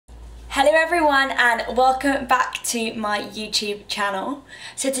Hello everyone and welcome back to my YouTube channel.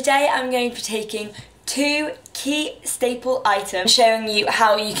 So today I'm going to be taking two key staple items, showing you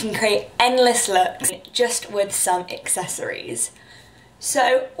how you can create endless looks just with some accessories.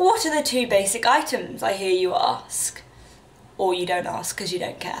 So what are the two basic items, I hear you ask? Or you don't ask because you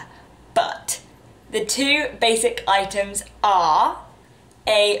don't care. But the two basic items are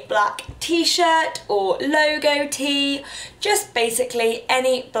a black t-shirt or logo tee, just basically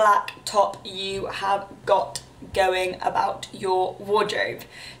any black top you have got going about your wardrobe.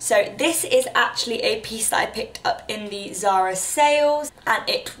 So this is actually a piece that I picked up in the Zara sales and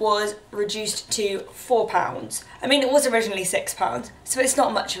it was reduced to £4. I mean, it was originally £6, so it's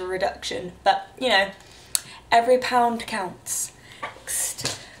not much of a reduction, but you know, every pound counts.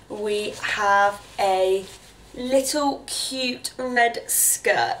 Next, we have a little cute red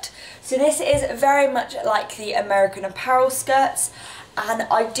skirt. So this is very much like the American Apparel skirts, and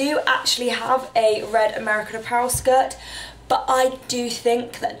I do actually have a red American Apparel skirt, but I do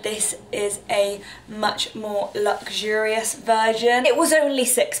think that this is a much more luxurious version. It was only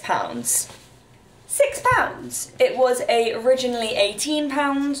 £6. £6! It was originally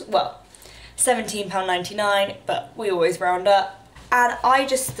 £18, well, £17.99, but we always round up. And I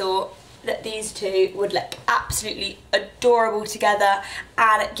just thought that these two would look absolutely adorable together,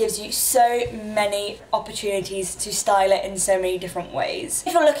 and it gives you so many opportunities to style it in so many different ways.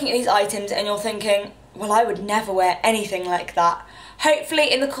 If you're looking at these items and you're thinking, well, I would never wear anything like that,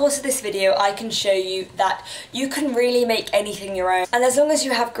 hopefully in the course of this video I can show you that you can really make anything your own, and as long as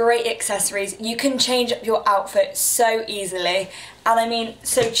you have great accessories you can change up your outfit so easily, and I mean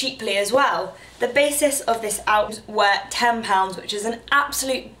so cheaply as well. The basis of this outfit were £10, which is an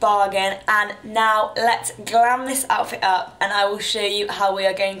absolute bargain, and now let's glam this outfit up and I will show you how we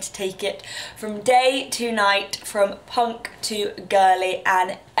are going to take it from day to night, from punk to girly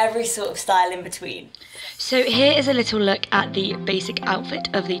and every sort of style in between. So here is a little look at the basic outfit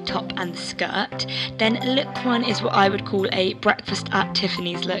of the top and the skirt. Then look one is what I would call a breakfast at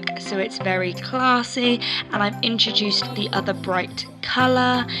Tiffany's look. So it's very classy, and I've introduced the other bright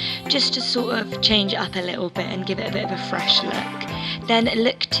colour just to sort of change it up a little bit and give it a bit of a fresh look. Then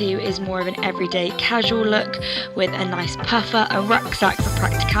look two is more of an everyday casual look with a nice puffer, a rucksack for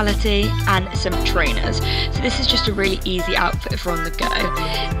practicality and some trainers. So this is just a really easy outfit for on the go.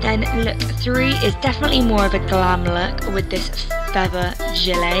 Then look three is definitely more of a glam look with this feather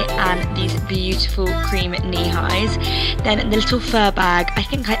gilet and these beautiful cream knee highs. Then the little fur bag I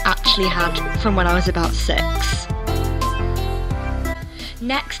think I actually had from when I was about 6.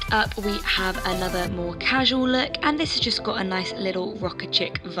 Next up we have another more casual look, and this has just got a nice little rocker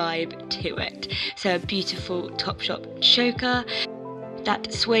chick vibe to it. So a beautiful Topshop choker.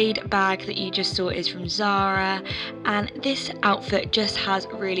 That suede bag that you just saw is from Zara, and this outfit just has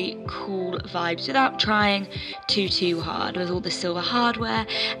really cool vibes without trying too hard with all the silver hardware.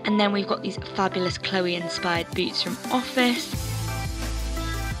 And then we've got these fabulous Chloe inspired boots from Office.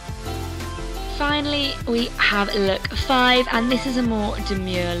 Finally, we have look 5, and this is a more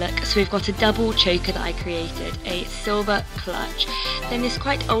demure look. So we've got a double choker that I created, a silver clutch, then this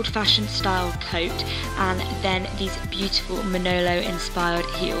quite old-fashioned style coat, and then these beautiful Manolo inspired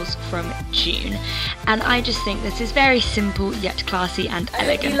heels from June. And I just think this is very simple yet classy and elegant.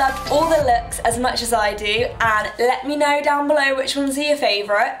 I hope you loved all the looks as much as I do, and let me know down below which ones are your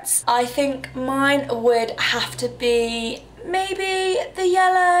favourites. I think mine would have to be maybe the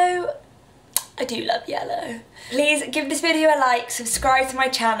yellow. I do love yellow. Please give this video a like, subscribe to my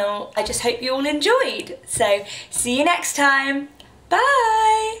channel. I just hope you all enjoyed. So see you next time.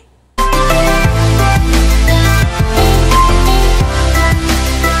 Bye!